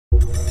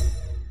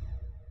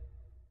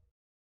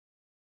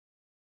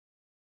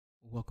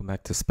Welcome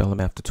back to Spell and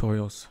Math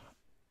Tutorials.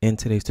 In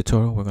today's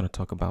tutorial, we're going to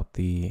talk about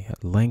the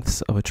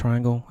lengths of a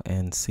triangle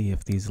and see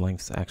if these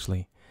lengths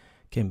actually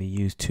can be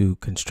used to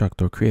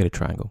construct or create a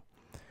triangle.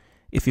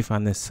 If you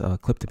find this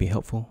clip to be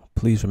helpful,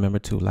 please remember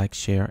to like,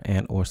 share,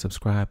 and or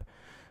subscribe,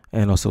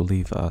 and also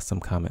leave some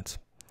comments.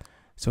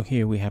 So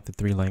here we have the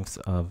three lengths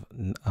of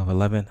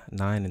 11,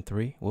 9, and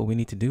 3. What we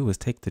need to do is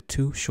take the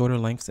two shorter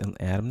lengths and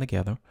add them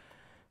together.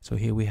 So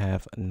here we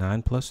have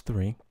 9 plus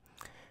 3.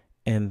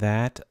 And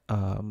that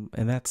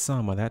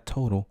sum, or that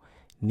total,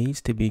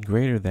 needs to be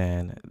greater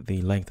than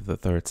the length of the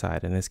third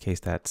side. In this case,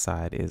 that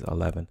side is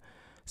 11.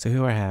 So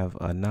here I have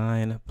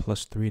 9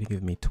 plus 3 to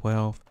give me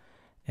 12.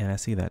 And I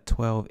see that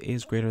 12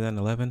 is greater than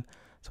 11.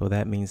 So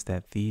that means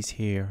that these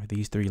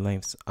three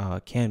lengths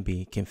can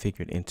be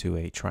configured into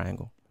a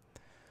triangle.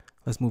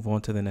 Let's move on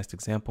to the next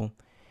example.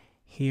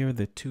 Here,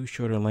 the two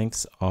shorter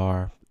lengths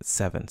are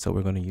 7. So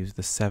we're going to use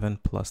the 7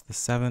 plus the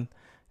 7,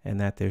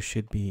 and that there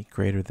should be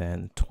greater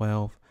than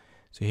 12.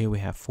 So here we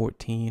have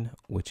 14,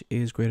 which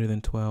is greater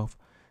than 12.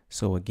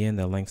 So again,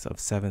 the lengths of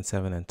 7,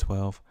 7, and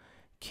 12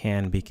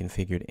 can be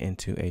configured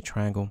into a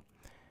triangle.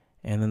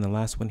 And then the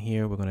last one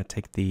here, we're going to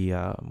take we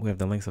have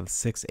the lengths of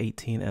 6,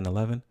 18, and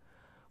 11.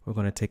 We're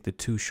going to take the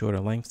two shorter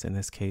lengths. In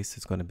this case,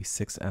 it's going to be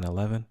 6 and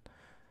 11.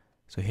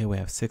 So here we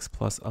have 6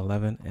 plus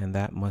 11, and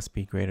that must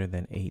be greater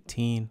than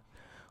 18.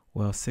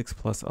 Well, 6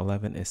 plus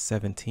 11 is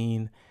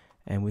 17,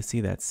 and we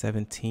see that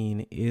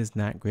 17 is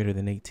not greater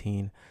than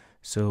 18.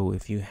 So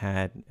if you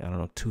had, I don't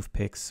know,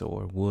 toothpicks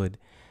or wood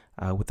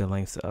with the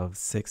lengths of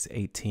 6,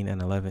 18,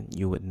 and 11,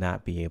 you would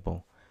not be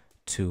able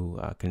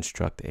to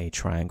construct a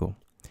triangle.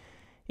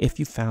 If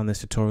you found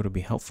this tutorial to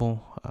be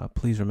helpful,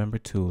 please remember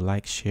to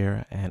like,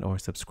 share, and or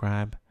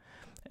subscribe.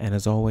 And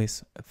as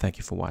always, thank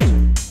you for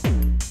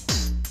watching.